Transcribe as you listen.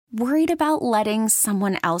Worried about letting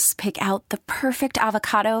someone else pick out the perfect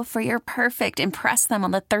avocado for your perfect impress them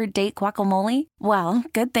on the third date guacamole? Well,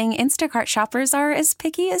 good thing Instacart shoppers are as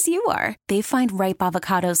picky as you are. They find ripe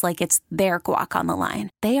avocados like it's their guac on the line.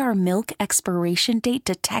 They are milk expiration date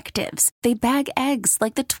detectives. They bag eggs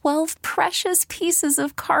like the 12 precious pieces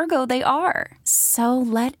of cargo they are. So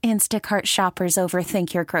let Instacart shoppers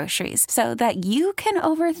overthink your groceries so that you can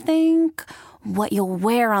overthink what you'll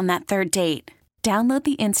wear on that third date. Download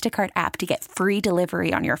the Instacart app to get free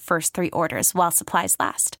delivery on your first 3 orders while supplies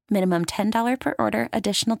last. Minimum $10 per order.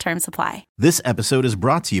 Additional terms apply. This episode is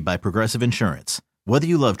brought to you by Progressive Insurance. Whether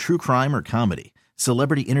you love true crime or comedy,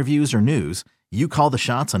 celebrity interviews or news, you call the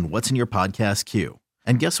shots on what's in your podcast queue.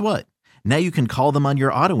 And guess what? Now you can call them on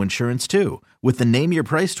your auto insurance too with the Name Your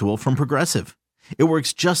Price tool from Progressive. It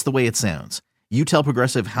works just the way it sounds. You tell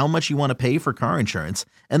Progressive how much you want to pay for car insurance,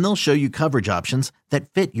 and they'll show you coverage options that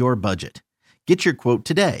fit your budget. Get your quote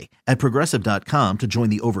today at Progressive.com to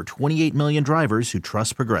join the over 28 million drivers who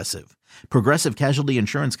trust Progressive. Progressive Casualty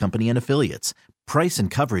Insurance Company and Affiliates. Price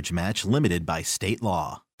and coverage match limited by state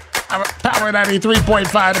law. Power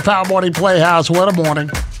 93.5, the Power Morning Playhouse. What a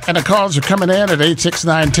morning. And the calls are coming in at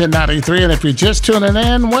 869-1093. And if you're just tuning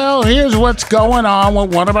in, well, here's what's going on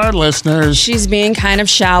with one of our listeners. She's being kind of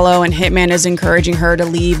shallow, and Hitman is encouraging her to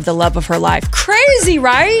leave the love of her life. Crazy,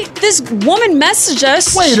 right? This woman messaged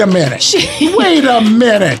us. Wait a minute. Wait a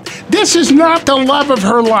minute. This is not the love of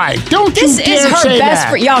her life. Don't you dare say that. This is her best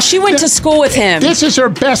friend. Y'all, she went to school with him. This is her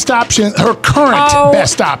best option, her current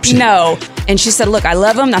best option. No. And she said, look, I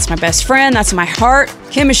love him. That's my best friend. That's my heart.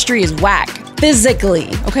 Chemistry is whack. Physically,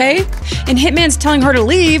 okay? And Hitman's telling her to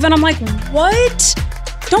leave, and I'm like, what?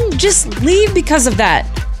 Don't just leave because of that.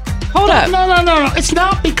 Hold up. No. It's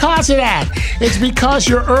not because of that. It's because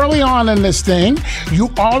you're early on in this thing. You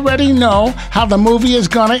already know how the movie is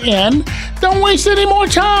going to end. Don't waste any more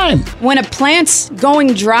time. When a plant's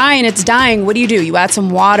going dry and it's dying, what do? You add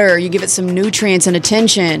some water, you give it some nutrients and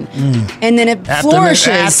attention, and then it flourishes.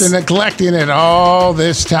 After neglecting it all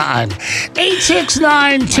this time.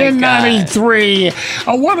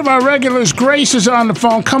 869-1093. One of our regulars, Grace, is on the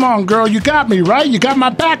phone. Come on, girl. You got me, right? You got my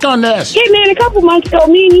back on this. Hey, man, a couple months ago,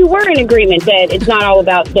 me and you were in agreement that it's not all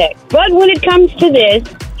about sex. But when it comes to this,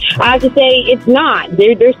 I have to say it's not.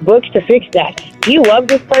 There's books to fix that. You love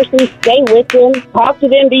this person, stay with them, talk to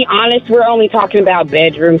them, be honest. We're only talking about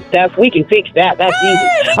bedroom stuff. We can fix that. That's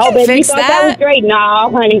easy. Oh, baby, you thought that was great. No,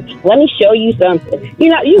 honey, let me show you something.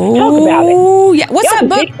 You can talk about it. Oh, yeah. What's that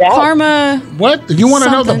book? Karma. What? You want to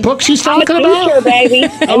know the book she's talking about? Sure, baby.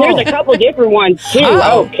 And there's a couple different ones, too.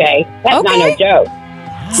 Oh. Okay. That's not no joke.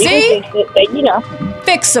 See? You can fix it,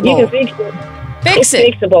 Fixable. You can fix it. Fix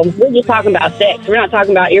it's fixable. We're just talking about sex. We're not talking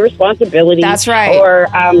about irresponsibility. That's right. Or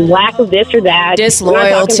lack of this or that. Disloyalty. We're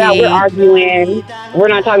not talking about we're arguing. We're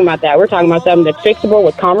not talking about that. We're talking about something that's fixable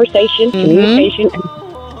with conversation, communication.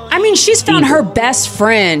 I mean, she's found her best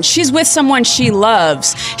friend. She's with someone she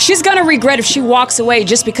loves. She's going to regret if she walks away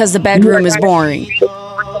just because the bedroom is boring.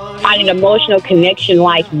 Find an emotional connection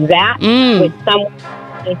like that with someone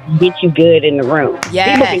that can get you good in the room.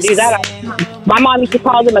 Yes. People can do that all the time. My mom used to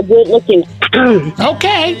call them a good-looking...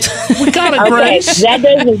 Okay, we got it, Grace. That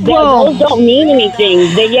doesn't. Those don't mean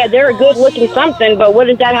anything. They're a good-looking something, but what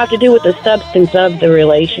does that have to do with the substance of the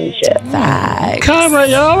relationship? Facts.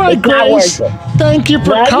 All right, Grace. Thank you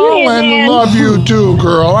for calling. Love you too,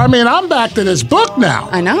 girl. I mean, I'm back to this book now.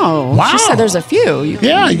 I know. Wow. She said there's a few.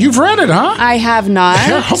 Yeah, you've read it, huh? I have not.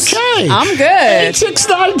 Okay. I'm good.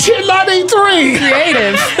 869-1093.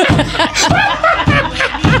 Creative.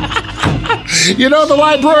 You know, the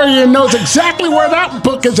librarian knows exactly where that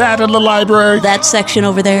book is at in the library. That section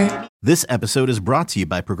over there. This episode is brought to you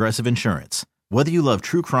by Progressive Insurance. Whether you love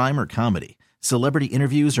true crime or comedy, celebrity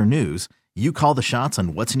interviews or news, you call the shots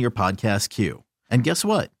on what's in your podcast queue. And guess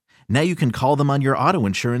what? Now you can call them on your auto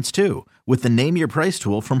insurance too with the Name Your Price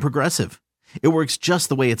tool from Progressive. It works just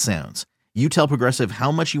the way it sounds. You tell Progressive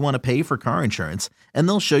how much you want to pay for car insurance, and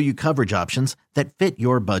they'll show you coverage options that fit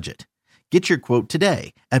your budget. Get your quote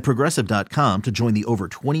today at Progressive.com to join the over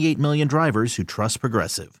 28 million drivers who trust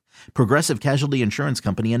Progressive. Progressive Casualty Insurance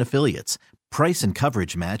Company and Affiliates. Price and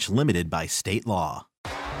coverage match limited by state law.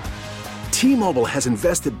 T-Mobile has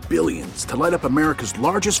invested billions to light up America's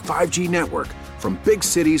largest 5G network, from big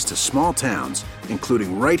cities to small towns,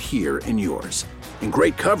 including right here in yours. And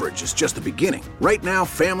great coverage is just the beginning. Right now,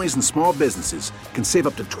 families and small businesses can save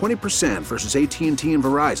up to 20% versus AT&T and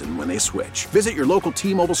Verizon when they switch. Visit your local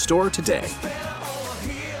T-Mobile store today.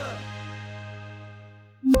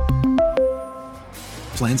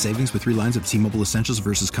 Plan savings with 3 lines of T-Mobile Essentials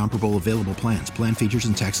versus comparable available plans. Plan features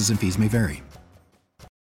and taxes and fees may vary.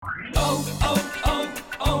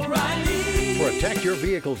 Protect your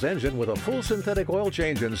vehicle's engine with a full synthetic oil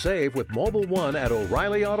change and save with Mobil 1 at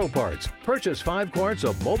O'Reilly Auto Parts. Purchase 5 quarts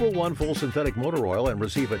of Mobil 1 full synthetic motor oil and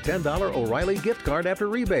receive a $10 O'Reilly gift card after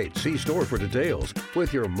rebate. See store for details.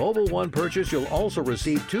 With your Mobil 1 purchase, you'll also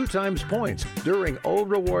receive 2 times points during O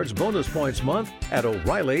Rewards Bonus Points Month at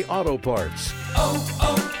O'Reilly Auto Parts. Oh,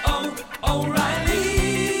 oh,